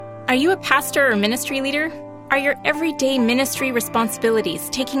Are you a pastor or ministry leader? Are your everyday ministry responsibilities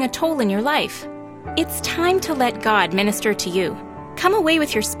taking a toll in your life? It's time to let God minister to you. Come away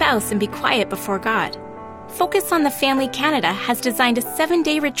with your spouse and be quiet before God. Focus on the Family Canada has designed a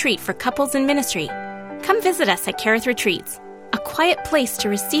 7-day retreat for couples in ministry. Come visit us at Carith Retreats, a quiet place to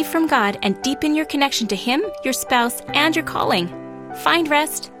receive from God and deepen your connection to Him, your spouse, and your calling. Find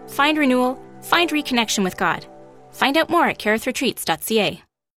rest, find renewal, find reconnection with God. Find out more at carithretreats.ca.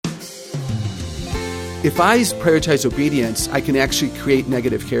 If I prioritize obedience, I can actually create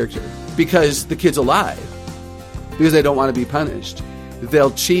negative character because the kid's alive, because they don't want to be punished.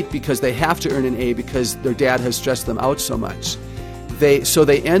 They'll cheat because they have to earn an A because their dad has stressed them out so much. So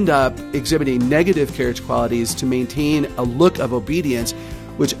they end up exhibiting negative character qualities to maintain a look of obedience,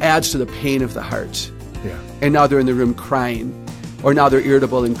 which adds to the pain of the heart. Yeah. And now they're in the room crying, or now they're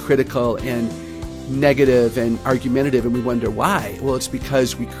irritable and critical and negative and argumentative, and we wonder why. Well, it's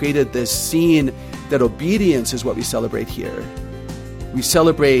because we created this scene that obedience is what we celebrate here. We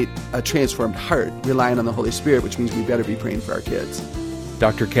celebrate a transformed heart, relying on the Holy Spirit, which means we better be praying for our kids.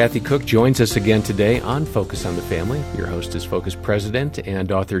 Dr. Kathy Cook joins us again today on Focus on the Family. Your host is Focus President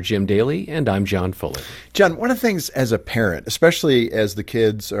and author Jim Daly, and I'm John Fuller. John, one of the things as a parent, especially as the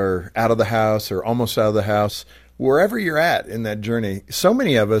kids are out of the house or almost out of the house, wherever you're at in that journey, so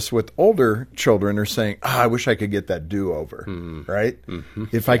many of us with older children are saying, I wish I could get that do-over, right? Mm-hmm.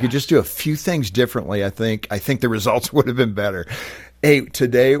 If I could just do a few things differently, I think the results would have been better. Hey,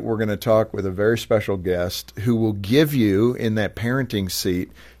 today we're going to talk with a very special guest who will give you, in that parenting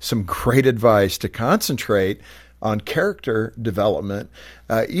seat, some great advice to concentrate on character development,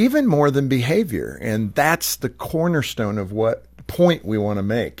 even more than behavior. And that's the cornerstone of what point we want to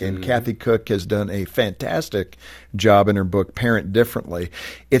make. And Kathy Cook has done a fantastic job in her book, Parent Differently.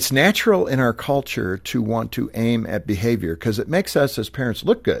 It's natural in our culture to want to aim at behavior because it makes us as parents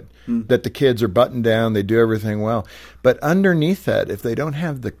look good, that the kids are buttoned down, they do everything well. But underneath that, if they don't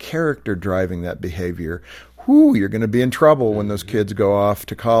have the character driving that behavior, you're going to be in trouble when those kids go off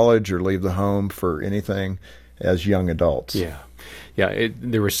to college or leave the home for anything as young adults. Yeah,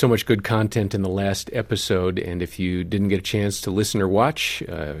 there was so much good content in the last episode, and if you didn't get a chance to listen or watch,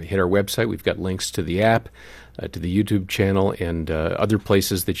 hit our website. We've got links to the app, to the YouTube channel, and other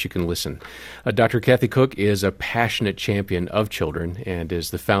places that you can listen. Dr. Kathy Cook is a passionate champion of children and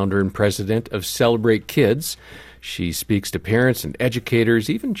is the founder and president of Celebrate Kids. She speaks to parents and educators,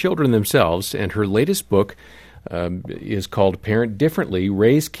 even children themselves, and her latest book is called Parent Differently,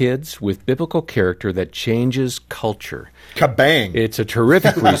 Raise Kids with Biblical Character That Changes Culture. Kabang! It's a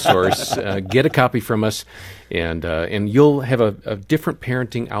terrific resource. Get a copy from us, and you'll have a different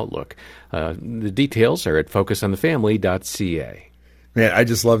parenting outlook. The details are at focusonthefamily.ca. Man, I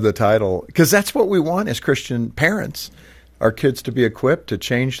just love the title, because that's what we want as Christian parents, our kids to be equipped to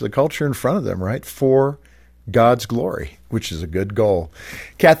change the culture in front of them, right, for God's glory, which is a good goal.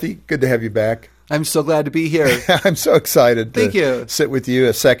 Kathy, good to have you back. I'm so glad to be here. I'm so excited Thank to you. sit with you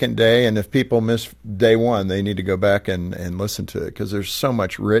a second day. And if people miss day one, they need to go back and listen to it because there's so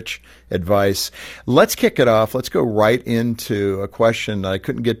much rich advice. Let's kick it off. Let's go right into a question I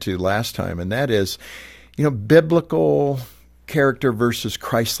couldn't get to last time, and that is, biblical character versus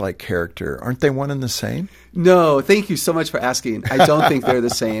Christ-like character. Aren't they one and the same? No, thank you so much for asking. I don't think they're the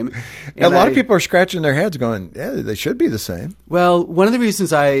same. And a lot of people are scratching their heads going, yeah, they should be the same. Well, one of the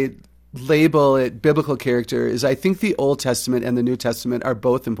reasons I label it biblical character is I think the Old Testament and the New Testament are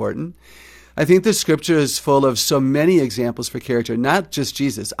both important. I think the Scripture is full of so many examples for character, not just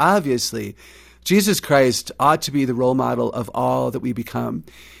Jesus. Obviously, Jesus Christ ought to be the role model of all that we become.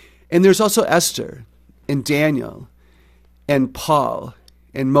 And there's also Esther and Daniel and Paul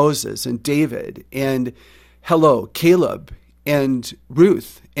and Moses and David and Caleb and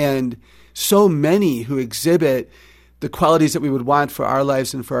Ruth and so many who exhibit the qualities that we would want for our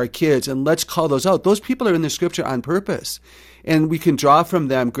lives and for our kids. And let's call those out. Those people are in the Scripture on purpose. And we can draw from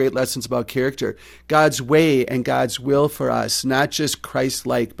them great lessons about character, God's way and God's will for us, not just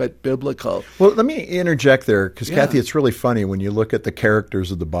Christ-like, but biblical. Well, let me interject there, because Kathy, it's really funny when you look at the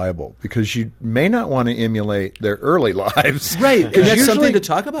characters of the Bible, because you may not want to emulate their early lives. Right, and that's something to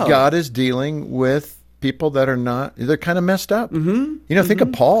talk about. God is dealing with people that are not, they're kind of messed up. Mm-hmm. Think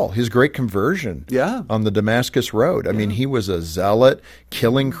of Paul, his great conversion on the Damascus Road. I mean, he was a zealot,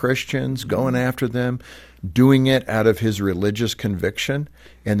 killing Christians, going after them, doing it out of his religious conviction,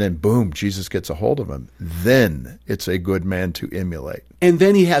 and then boom, Jesus gets a hold of him. Then it's a good man to emulate. And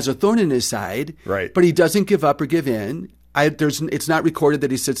then he has a thorn in his side, right? But he doesn't give up or give in. It's not recorded that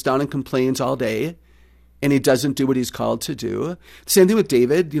he sits down and complains all day, and he doesn't do what he's called to do. Same thing with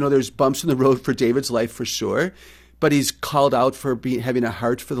David. There's bumps in the road for David's life for sure, but he's called out for having a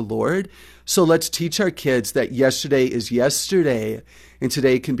heart for the Lord. So let's teach our kids that yesterday is yesterday, and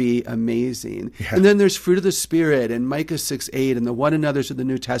today can be amazing. Yeah. And then there's fruit of the Spirit and Micah 6:8 and the one another's of the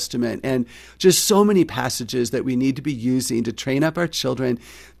New Testament, and just so many passages that we need to be using to train up our children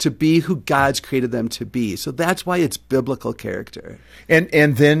to be who God's created them to be. So that's why it's biblical character. And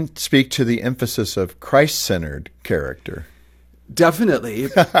then speak to the emphasis of Christ-centered character. Definitely.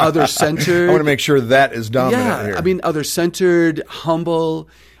 Other-centered. I want to make sure that is dominant here. I mean, other-centered, humble,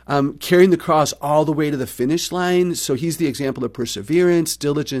 carrying the cross all the way to the finish line. So he's the example of perseverance,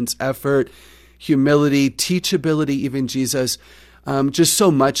 diligence, effort, humility, teachability, even Jesus. Just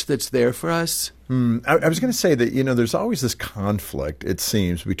so much that's there for us. I was going to say that, there's always this conflict, it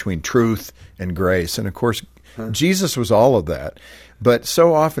seems, between truth and grace. And, of course, Jesus was all of that. But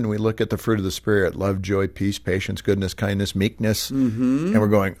so often we look at the fruit of the Spirit, love, joy, peace, patience, goodness, kindness, meekness, and we're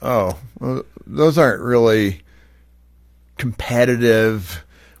going, well, those aren't really competitive,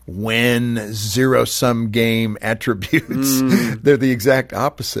 win, zero-sum game attributes. They're the exact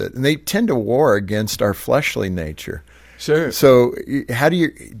opposite. And they tend to war against our fleshly nature. Sure. So how do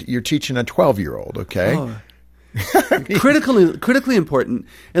you're teaching a 12-year-old, okay? Oh. Critically important.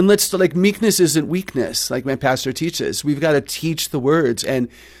 And meekness isn't weakness, like my pastor teaches. We've got to teach the words. And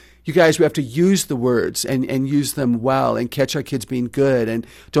you guys, we have to use the words and use them well and catch our kids being good. And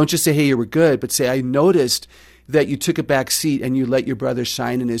don't just say, hey, you were good, but say, I noticed that you took a back seat and you let your brother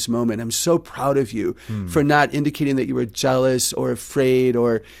shine in his moment. I'm so proud of you for not indicating that you were jealous or afraid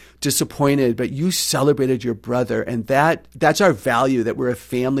or disappointed, but you celebrated your brother. And that's our value, that we're a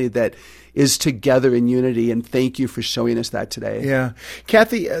family that is together in unity. And thank you for showing us that today. Yeah.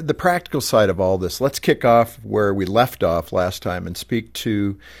 Kathy, the practical side of all this, let's kick off where we left off last time and speak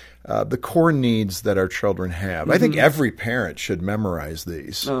to the core needs that our children have. I think every parent should memorize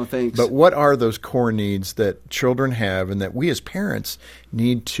these. Oh, thanks. But what are those core needs that children have and that we as parents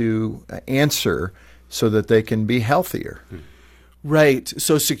need to answer so that they can be healthier? Right.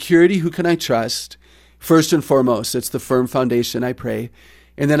 So security, who can I trust? First and foremost, it's the firm foundation, I pray.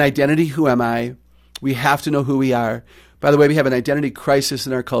 And then identity, who am I? We have to know who we are. By the way, we have an identity crisis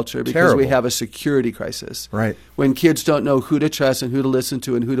in our culture because we have a security crisis. Right. When kids don't know who to trust and who to listen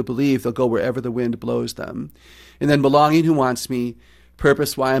to and who to believe, they'll go wherever the wind blows them. And then belonging, who wants me?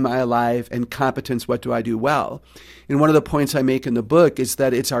 Purpose, why am I alive? And competence, what do I do well? And one of the points I make in the book is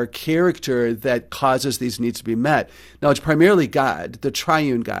that it's our character that causes these needs to be met. Now, it's primarily God, the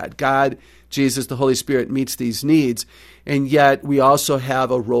triune God. God, Jesus, the Holy Spirit meets these needs, and yet we also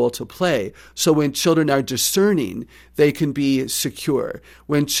have a role to play. So when children are discerning, they can be secure.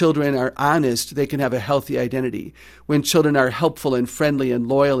 When children are honest, they can have a healthy identity. When children are helpful and friendly and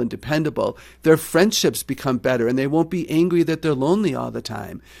loyal and dependable, their friendships become better, and they won't be angry that they're lonely all the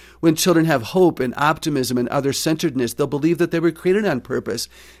time. When children have hope and optimism and other-centeredness, they'll believe that they were created on purpose,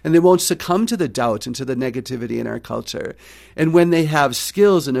 and they won't succumb to the doubt and to the negativity in our culture. And when they have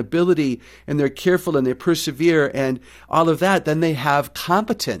skills and ability, and they're careful and they persevere and all of that, then they have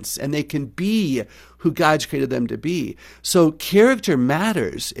competence, and they can be who God's created them to be. So character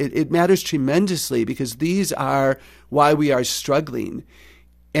matters. It matters tremendously because these are why we are struggling.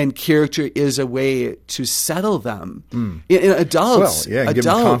 And character is a way to settle them. In adults. Well, yeah, give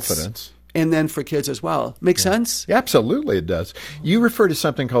them confidence. And then for kids as well. Make sense? Yeah, absolutely, it does. You refer to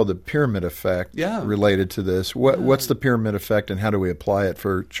something called the pyramid effect related to this. What's the pyramid effect and how do we apply it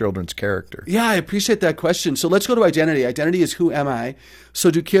for children's character? Yeah, I appreciate that question. So let's go to identity. Identity is who am I?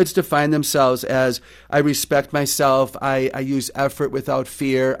 So do kids define themselves as I respect myself, I use effort without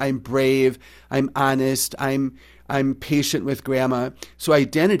fear, I'm brave, I'm honest, I'm patient with grandma. So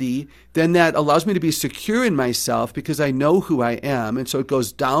identity, then that allows me to be secure in myself because I know who I am. And so it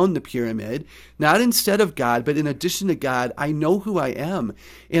goes down the pyramid, not instead of God, but in addition to God, I know who I am.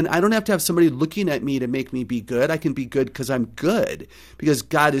 And I don't have to have somebody looking at me to make me be good. I can be good because I'm good, because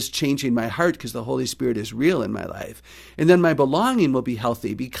God is changing my heart because the Holy Spirit is real in my life. And then my belonging will be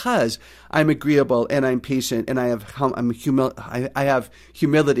healthy because I'm agreeable and I'm patient and I have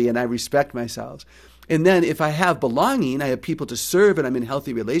humility and I respect myself. And then if I have belonging, I have people to serve, and I'm in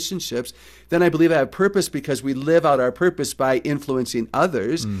healthy relationships, then I believe I have purpose because we live out our purpose by influencing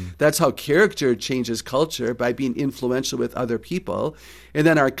others. That's how character changes culture, by being influential with other people. And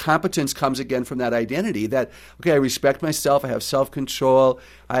then our competence comes again from that identity that, okay, I respect myself, I have self-control,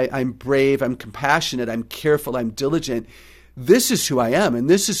 I'm brave, I'm compassionate, I'm careful, I'm diligent. this is who I am, and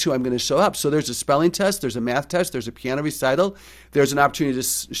this is who I'm going to show up. So there's a spelling test, there's a math test, there's a piano recital, there's an opportunity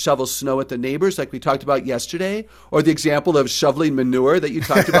to shovel snow at the neighbors like we talked about yesterday, or the example of shoveling manure that you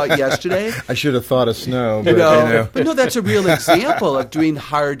talked about yesterday. I should have thought of snow, but But no, that's a real example of doing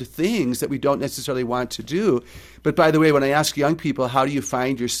hard things that we don't necessarily want to do. But by the way, when I ask young people, how do you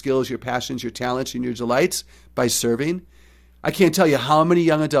find your skills, your passions, your talents, and your delights? By serving. I can't tell you how many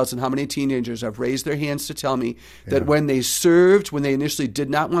young adults and how many teenagers have raised their hands to tell me that when they served, when they initially did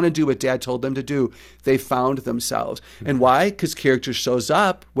not want to do what Dad told them to do, they found themselves. And why? Because character shows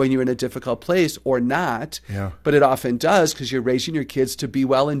up when you're in a difficult place or not. Yeah. But it often does because you're raising your kids to be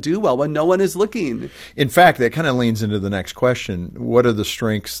well and do well when no one is looking. In fact, that kind of leans into the next question. What are the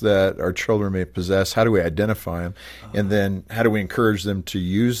strengths that our children may possess? How do we identify them? And then how do we encourage them to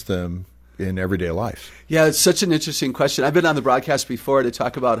use them in everyday life? Yeah, it's such an interesting question. I've been on the broadcast before to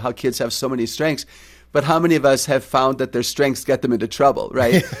talk about how kids have so many strengths, but how many of us have found that their strengths get them into trouble,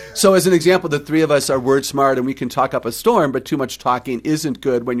 right? So as an example, the three of us are word smart and we can talk up a storm, but too much talking isn't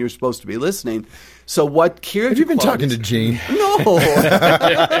good when you're supposed to be listening. So what character Have you been talking to Jean? No.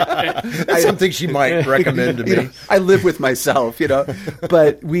 That's something she might recommend to me. I live with myself,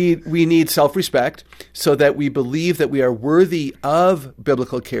 But we need self-respect so that we believe that we are worthy of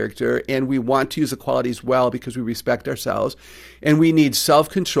biblical character and we want to use the qualities well because we respect ourselves. And we need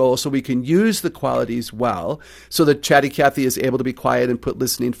self-control so we can use the qualities well so that Chatty Cathy is able to be quiet and put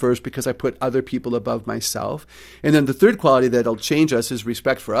listening first because I put other people above myself. And then the third quality that'll change us is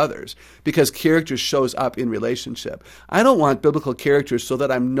respect for others because character shows up in relationship. I don't want biblical character so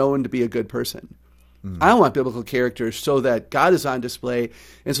that I'm known to be a good person. I want biblical character so that God is on display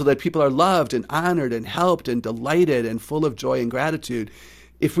and so that people are loved and honored and helped and delighted and full of joy and gratitude.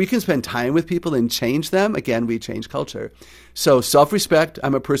 If we can spend time with people and change them, again, we change culture. So self-respect,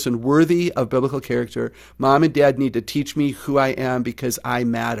 I'm a person worthy of biblical character. Mom and Dad need to teach me who I am because I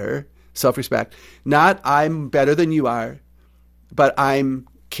matter. Self-respect. Not I'm better than you are, but I'm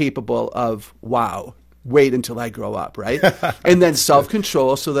capable of wow. Wait until I grow up, right? And then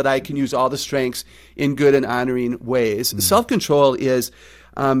self-control so that I can use all the strengths in good and honoring ways. Self-control is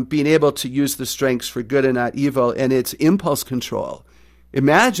being able to use the strengths for good and not evil, and it's impulse control.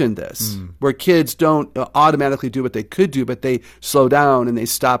 Imagine this, where kids don't automatically do what they could do, but they slow down and they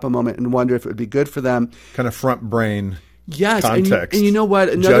stop a moment and wonder if it would be good for them. Kind of front brain Yes, context. And you know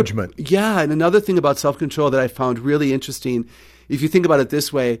what? Judgment. Yeah, and another thing about self-control that I found really interesting, if you think about it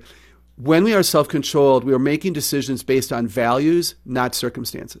this way, when we are self-controlled, we are making decisions based on values, not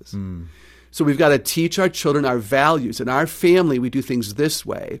circumstances. So we've got to teach our children our values. In our family, we do things this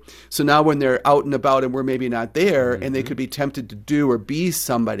way. So now when they're out and about and we're maybe not there and they could be tempted to do or be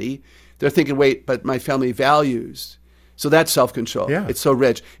somebody, they're thinking, wait, but my family values. So that's self-control. Yeah. It's so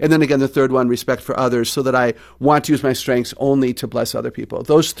rich. And then again, the third one, respect for others, so that I want to use my strengths only to bless other people.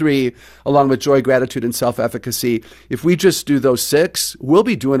 Those three, along with joy, gratitude, and self-efficacy, if we just do those six, we'll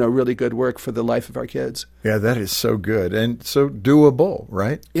be doing a really good work for the life of our kids. Yeah, that is so good and so doable,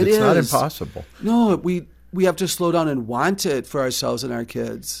 right? It's not impossible. No, we have to slow down and want it for ourselves and our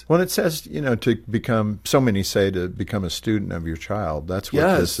kids. When it says, to become, so many say to become a student of your child. That's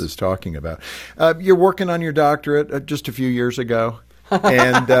what this is talking about. You're working on your doctorate just a few years ago,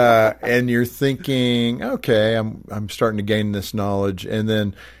 and you're thinking, okay, I'm starting to gain this knowledge, and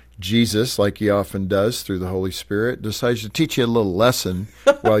then Jesus, like he often does through the Holy Spirit, decides to teach you a little lesson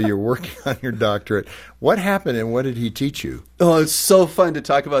while you're working on your doctorate. What happened and what did he teach you? Oh, it's so fun to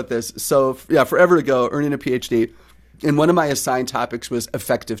talk about this. So, forever ago, earning a PhD, and one of my assigned topics was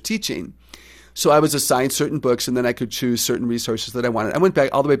effective teaching. So I was assigned certain books, and then I could choose certain resources that I wanted. I went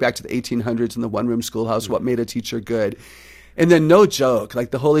back all the way back to the 1800s in the one-room schoolhouse, what made a teacher good. And then no joke, like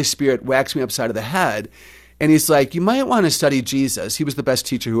the Holy Spirit whacks me upside of the head. And he's like, you might want to study Jesus. He was the best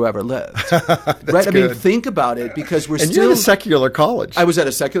teacher who ever lived. Right? I mean, think about it, because we're still... And you're at a secular college. I was at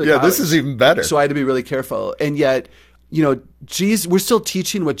a secular college. Yeah, this is even better. So I had to be really careful. And yet, Jesus, we're still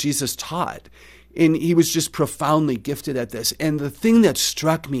teaching what Jesus taught. And he was just profoundly gifted at this. And the thing that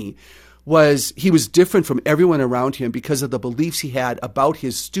struck me was he was different from everyone around him because of the beliefs he had about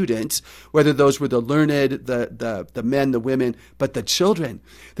his students, whether those were the learned, the men, the women, but the children.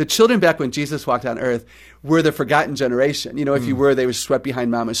 The children back when Jesus walked on earth were the forgotten generation. If you were, they were swept behind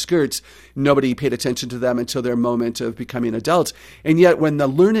mama's skirts. Nobody paid attention to them until their moment of becoming adults. And yet when the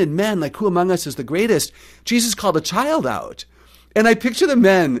learned men, like who among us is the greatest, Jesus called a child out. And I picture the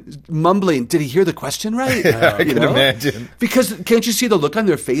men mumbling, did he hear the question right? Yeah, I can imagine. Because can't you see the look on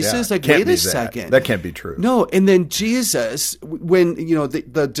their faces? Like, wait a second. That can't be true. No, and then Jesus, when,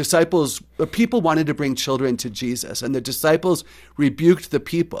 the disciples, the people wanted to bring children to Jesus, and the disciples rebuked the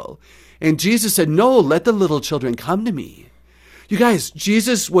people. And Jesus said, no, let the little children come to me. You guys,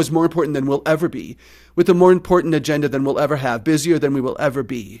 Jesus was more important than we'll ever be, with a more important agenda than we'll ever have, busier than we will ever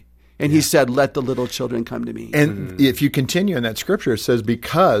be. And he said, let the little children come to me. And if you continue in that scripture, it says,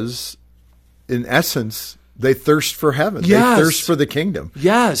 because in essence, they thirst for heaven. Yes. They thirst for the kingdom.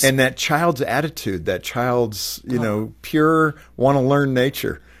 Yes. And that child's attitude, that child's, pure want to learn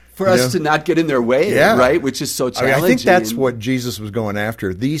nature. For us to not get in their way, right? Which is so challenging. I think that's what Jesus was going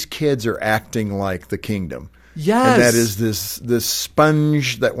after. These kids are acting like the kingdom. Yes. And that is this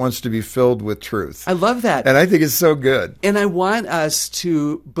sponge that wants to be filled with truth. I love that. And I think it's so good. And I want us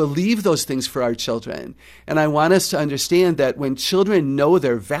to believe those things for our children. And I want us to understand that when children know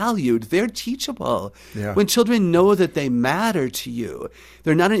they're valued, they're teachable. Yeah. When children know that they matter to you,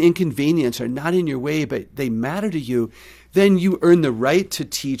 they're not an inconvenience or not in your way, but they matter to you, then you earn the right to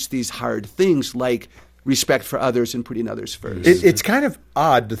teach these hard things like respect for others and putting others first. It's kind of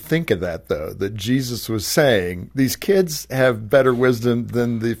odd to think of that, though, that Jesus was saying these kids have better wisdom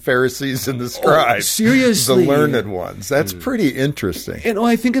than the Pharisees and the scribes. Seriously. The learned ones. That's pretty interesting. And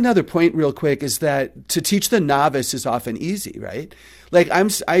I think another point real quick is that to teach the novice is often easy, right? Like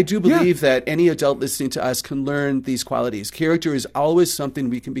I do believe that any adult listening to us can learn these qualities. Character is always something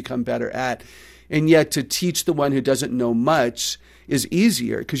we can become better at. And yet to teach the one who doesn't know much is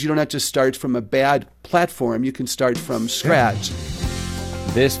easier because you don't have to start from a bad platform. You can start from scratch.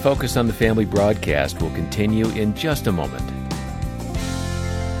 This Focus on the Family broadcast will continue in just a moment.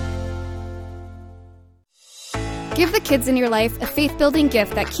 Give the kids in your life a faith-building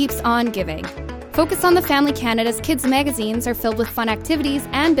gift that keeps on giving. Focus on the Family Canada's kids magazines are filled with fun activities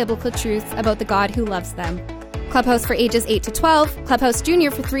and biblical truths about the God who loves them. Clubhouse for ages 8 to 12, Clubhouse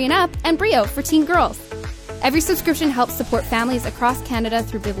Junior for 3 and up, and Brio for teen girls. Every subscription helps support families across Canada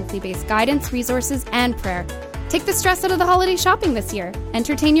through biblically based guidance, resources, and prayer. Take the stress out of the holiday shopping this year.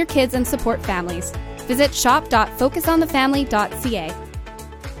 Entertain your kids and support families. Visit shop.focusonthefamily.ca.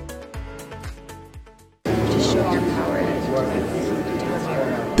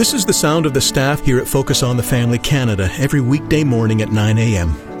 This is the sound of the staff here at Focus on the Family Canada every weekday morning at 9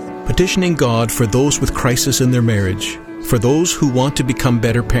 a.m. Petitioning God for those with crisis in their marriage, for those who want to become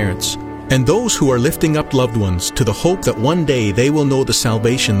better parents, and those who are lifting up loved ones to the hope that one day they will know the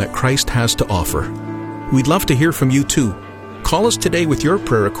salvation that Christ has to offer. We'd love to hear from you too. Call us today with your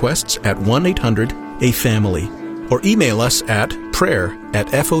prayer requests at 1-800-A-FAMILY or email us at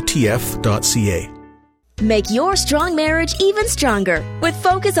prayer@fotf.ca. Make your strong marriage even stronger with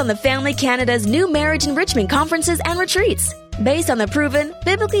Focus on the Family Canada's new marriage enrichment conferences and retreats. Based on the proven,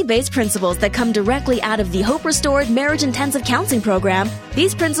 biblically based principles that come directly out of the Hope Restored Marriage Intensive Counseling Program,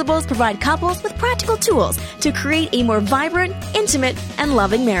 these principles provide couples with practical tools to create a more vibrant, intimate, and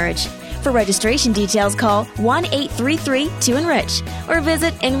loving marriage. For registration details, call 1-833-2ENRICH or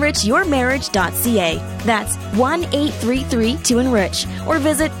visit enrichyourmarriage.ca. That's 1-833-2ENRICH or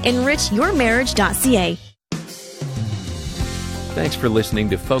visit enrichyourmarriage.ca. Thanks for listening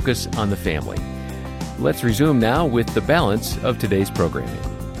to Focus on the Family. Let's resume now with the balance of today's programming.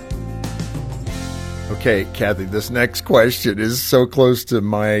 Okay, Kathy, this next question is so close to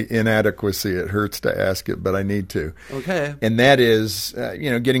my inadequacy, it hurts to ask it, but I need to. Okay. And that is,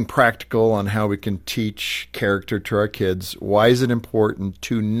 getting practical on how we can teach character to our kids. Why is it important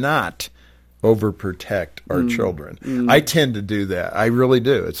to not overprotect our children? I tend to do that. I really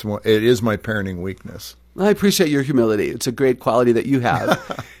do. It is my parenting weakness. I appreciate your humility. It's a great quality that you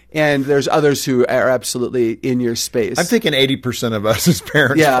have. And there's others who are absolutely in your space. I'm thinking 80% of us as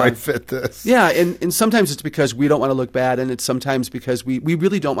parents might fit this. Yeah, and sometimes it's because we don't want to look bad, and it's sometimes because we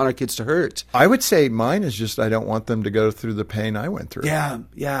really don't want our kids to hurt. I would say mine is just I don't want them to go through the pain I went through. Yeah.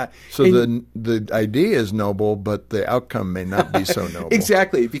 So the idea is noble, but the outcome may not be so noble.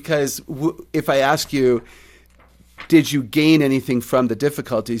 Exactly, because if I ask you, did you gain anything from the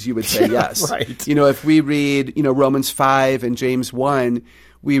difficulties, you would say yes. Right. If we read, Romans 5 and James 1,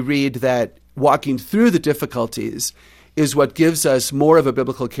 we read that walking through the difficulties is what gives us more of a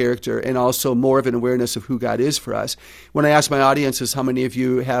biblical character and also more of an awareness of who God is for us. When I ask my audiences how many of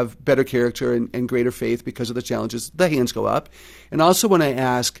you have better character and greater faith because of the challenges, the hands go up. And also when I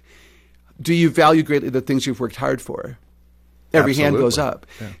ask, do you value greatly the things you've worked hard for? Every hand goes up.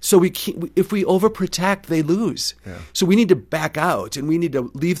 Yeah. So if we overprotect, they lose. Yeah. So we need to back out and we need to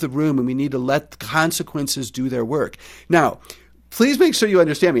leave the room and we need to let the consequences do their work. Now, please make sure you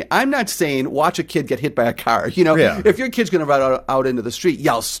understand me. I'm not saying watch a kid get hit by a car. If your kid's going to run out into the street,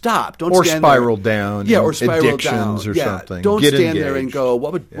 yell stop. Don't stand spiral there. Down. Yeah, or spiral addictions down. Or something. Don't get stand engaged. there and go,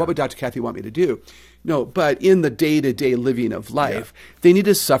 what would Dr. Kathy want me to do? No, but in the day-to-day living of life, they need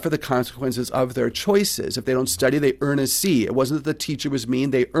to suffer the consequences of their choices. If they don't study, they earn a C. It wasn't that the teacher was mean.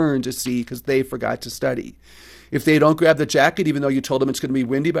 They earned a C because they forgot to study. If they don't grab the jacket, even though you told them it's going to be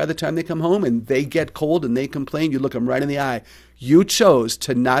windy by the time they come home, and they get cold and they complain, you look them right in the eye. You chose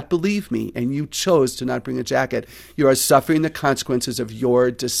to not believe me, and you chose to not bring a jacket. You are suffering the consequences of your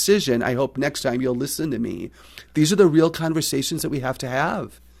decision. I hope next time you'll listen to me. These are the real conversations that we have to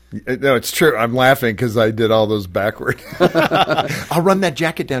have. No, it's true. I'm laughing because I did all those backward. I'll run that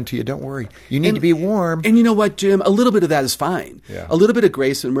jacket down to you. Don't worry. You need to be warm. And you know what, Jim? A little bit of that is fine. Yeah. A little bit of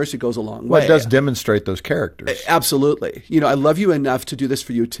grace and mercy goes a long way. Well, it does demonstrate those characters. Absolutely. I love you enough to do this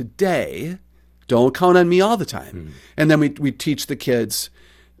for you today. Don't count on me all the time. And then we teach the kids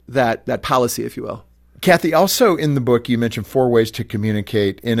that policy, if you will. Kathy, also in the book, you mentioned 4 ways to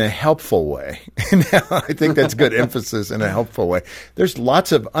communicate in a helpful way. I think that's good emphasis, in a helpful way. There's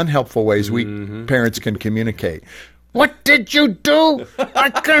lots of unhelpful ways we parents can communicate. What did you do? I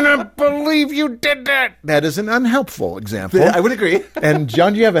cannot believe you did that. That is an unhelpful example. I would agree. And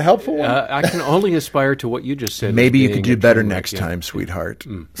John, do you have a helpful one? I can only aspire to what you just said. Maybe you could do better next time, sweetheart.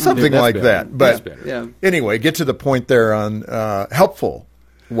 Something like that. But anyway, get to the point there on helpful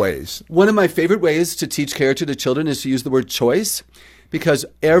ways. One of my favorite ways to teach character to children is to use the word choice, because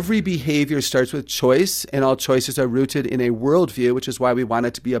every behavior starts with choice, and all choices are rooted in a worldview, which is why we want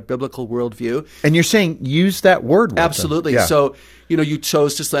it to be a biblical worldview. And you're saying use that word with Absolutely. them. Yeah. So, you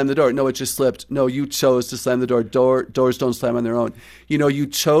chose to slam the door. No, it just slipped. No, you chose to slam the door. Doors don't slam on their own. You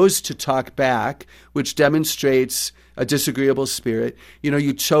chose to talk back, which demonstrates a disagreeable spirit.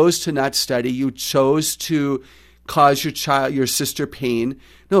 You chose to not study. You chose to cause your sister pain.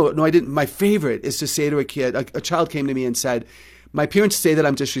 No, I didn't. My favorite is to say to a kid, a child came to me and said, my parents say that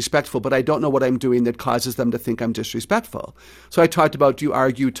I'm disrespectful, but I don't know what I'm doing that causes them to think I'm disrespectful. So I talked about, do you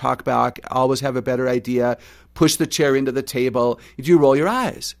argue, talk back, always have a better idea, push the chair into the table, do you roll your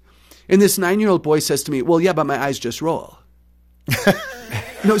eyes? And this 9-year-old boy says to me, well, yeah, but my eyes just roll.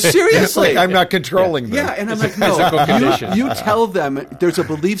 No, seriously. I'm not controlling them. Yeah, and I'm like, no, you tell them there's a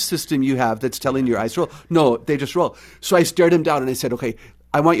belief system you have that's telling your eyes to roll. No, they just roll. So I stared him down and I said, okay,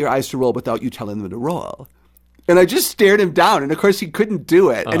 I want your eyes to roll without you telling them to roll. And I just stared him down, and of course he couldn't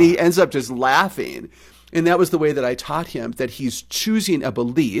do it, and he ends up just laughing. And that was the way that I taught him that he's choosing a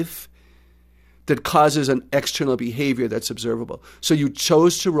belief that causes an external behavior that's observable. So you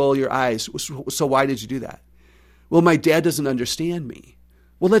chose to roll your eyes. So why did you do that? Well, my dad doesn't understand me.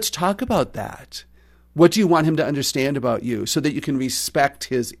 Well, let's talk about that. What do you want him to understand about you so that you can respect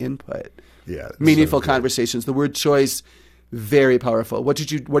his input? Yeah, meaningful conversations. The word choice, very powerful. What are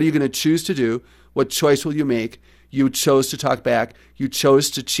you going to choose to do? What choice will you make? You chose to talk back. You chose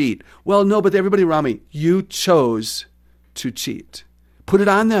to cheat. Well, no, but everybody around me, you chose to cheat. Put it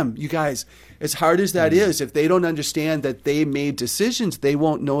on them, you guys. As hard as that is, if they don't understand that they made decisions, they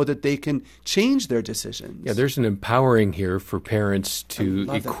won't know that they can change their decisions. Yeah, there's an empowering here for parents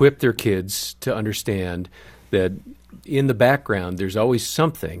to equip their kids to understand that in the background there's always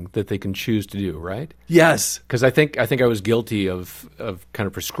something that they can choose to do, right? Yes. Because I think I was guilty of kind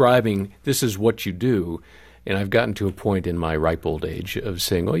of prescribing this is what you do, and I've gotten to a point in my ripe old age of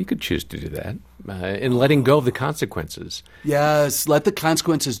saying, oh, you could choose to do that, and letting go of the consequences. Yes, let the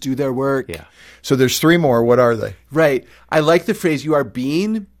consequences do their work. Yeah. So there's 3 more. What are they? Right. I like the phrase, you are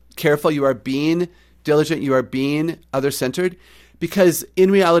being careful, you are being diligent, you are being other-centered, because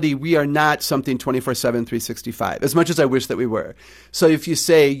in reality, we are not something 24/7, 365, as much as I wish that we were. So if you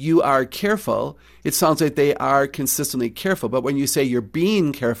say you are careful, it sounds like they are consistently careful. But when you say you're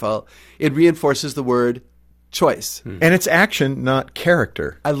being careful, it reinforces the word choice. And it's action, not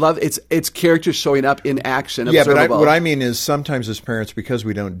character. I love it's character showing up in action. Yeah, observable. but what I mean is sometimes as parents, because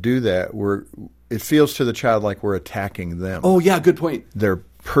we don't do that, it feels to the child like we're attacking them. Oh, yeah, good point. Their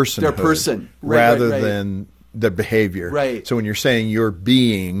personhood. Their person. Rather than the behavior. Right. So when you're saying you're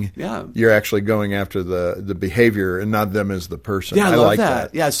being, you're actually going after the behavior and not them as the person. Yeah, I love like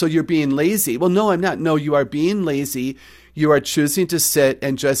that. Yeah, so you're being lazy. Well, no, I'm not. No, you are being lazy. You are choosing to sit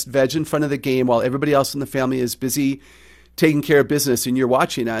and just veg in front of the game while everybody else in the family is busy taking care of business and you're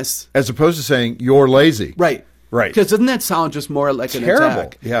watching us. As opposed to saying you're lazy. Right. Right. Because doesn't that sound just more like an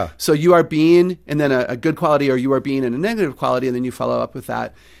attack? Yeah. So you are being, and then a good quality, or you are being in a negative quality, and then you follow up with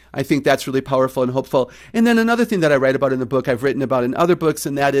that. I think that's really powerful and hopeful. And then another thing that I write about in the book, I've written about in other books,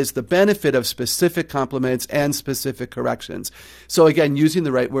 and that is the benefit of specific compliments and specific corrections. So again, using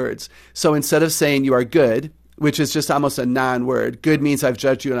the right words. So instead of saying you are good, which is just almost a non-word, good means I've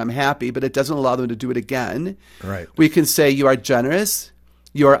judged you and I'm happy, but it doesn't allow them to do it again. Right. We can say you are generous.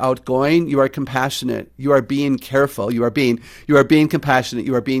 You are outgoing. You are compassionate. You are being careful. You are being compassionate.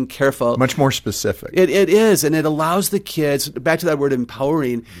 You are being careful. Much more specific. It is, and it allows the kids, back to that word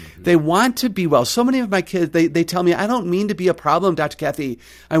empowering, they want to be well. So many of my kids, they tell me, I don't mean to be a problem, Dr. Kathy.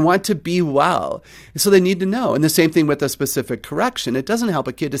 I want to be well. So they need to know. And the same thing with a specific correction. It doesn't help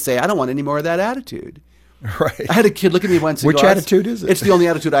a kid to say, I don't want any more of that attitude. Right. I had a kid look at me once and Which go, attitude is it? It's the only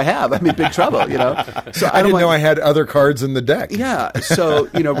attitude I have. I'm in big trouble, So I didn't know I had other cards in the deck. Yeah. So,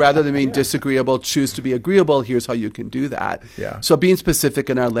 rather than being disagreeable, choose to be agreeable. Here's how you can do that. Yeah. So being specific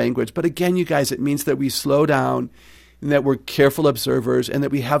in our language. But again, you guys, it means that we slow down and that we're careful observers and that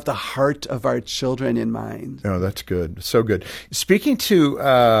we have the heart of our children in mind. Oh, that's good. So good. Speaking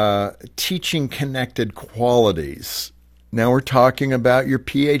to teaching connected qualities, now we're talking about your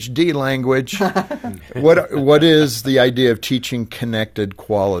PhD language. What is the idea of teaching connected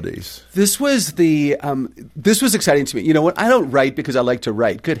qualities? This was exciting to me. You know what? I don't write because I like to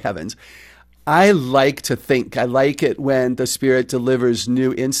write. Good heavens. I like to think. I like it when the Spirit delivers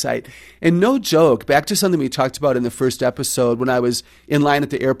new insight. And no joke, back to something we talked about in the first episode when I was in line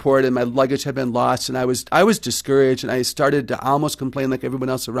at the airport and my luggage had been lost and I was discouraged and I started to almost complain like everyone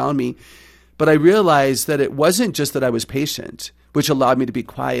else around me. But I realized that it wasn't just that I was patient, which allowed me to be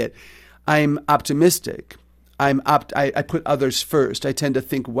quiet. I'm optimistic. I put others first. I tend to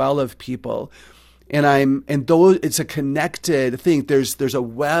think well of people. And though it's a connected thing, there's a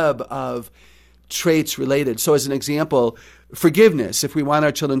web of traits related. So as an example, forgiveness. If we want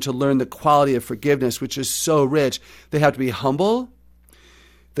our children to learn the quality of forgiveness, which is so rich, they have to be humble.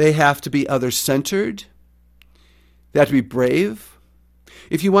 They have to be other-centered. They have to be brave.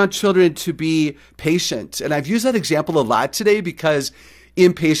 If you want children to be patient, and I've used that example a lot today because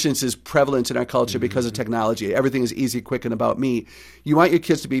impatience is prevalent in our culture because of technology. Everything is easy, quick, and about me. You want your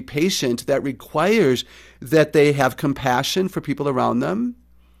kids to be patient. That requires that they have compassion for people around them,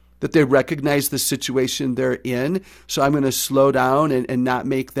 that they recognize the situation they're in. So I'm going to slow down and not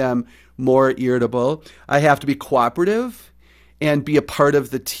make them more irritable. I have to be cooperative and be a part of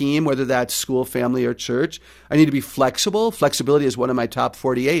the team, whether that's school, family, or church. I need to be flexible. Flexibility is one of my top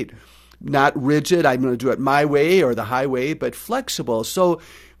 48. Not rigid, I'm going to do it my way or the highway, but flexible. So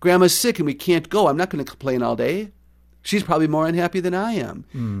grandma's sick and we can't go. I'm not going to complain all day. She's probably more unhappy than I am.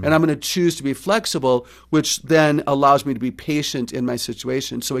 And I'm going to choose to be flexible, which then allows me to be patient in my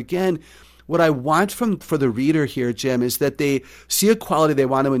situation. So again, what I want for the reader here, Jim, is that they see a quality they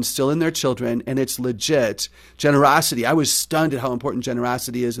want to instill in their children, and it's legit. Generosity. I was stunned at how important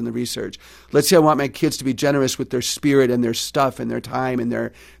generosity is in the research. Let's say I want my kids to be generous with their spirit and their stuff and their time and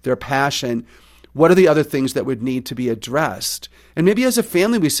their passion. What are the other things that would need to be addressed? And maybe as a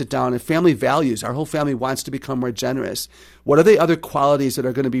family we sit down and family values. Our whole family wants to become more generous. What are the other qualities that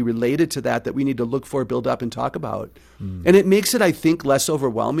are going to be related to that we need to look for, build up, and talk about? And it makes it, I think, less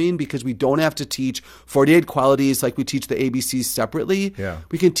overwhelming because we don't have to teach 48 qualities like we teach the ABCs separately. Yeah.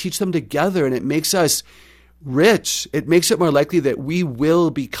 We can teach them together, and it makes us rich. It makes it more likely that we will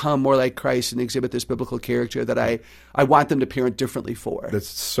become more like Christ and exhibit this biblical character that I want them to parent differently for. That's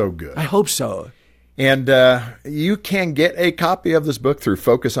so good. I hope so. And you can get a copy of this book through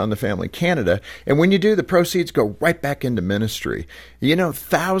Focus on the Family Canada. And when you do, the proceeds go right back into ministry.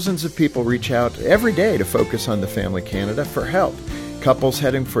 Thousands of people reach out every day to Focus on the Family Canada for help. Couples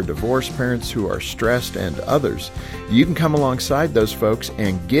heading for divorce, parents who are stressed, and others. You can come alongside those folks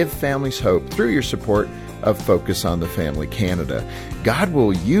and give families hope through your support of Focus on the Family Canada. God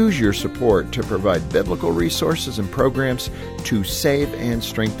will use your support to provide biblical resources and programs to save and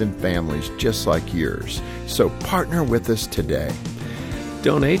strengthen families just like yours. So partner with us today.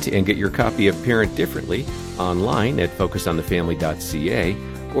 Donate and get your copy of Parent Differently online at focusonthefamily.ca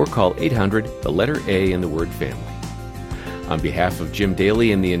or call 800, the letter A in the word family. On behalf of Jim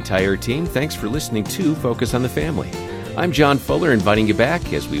Daly and the entire team, thanks for listening to Focus on the Family. I'm John Fuller, inviting you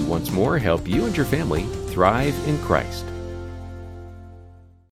back as we once more help you and your family thrive in Christ.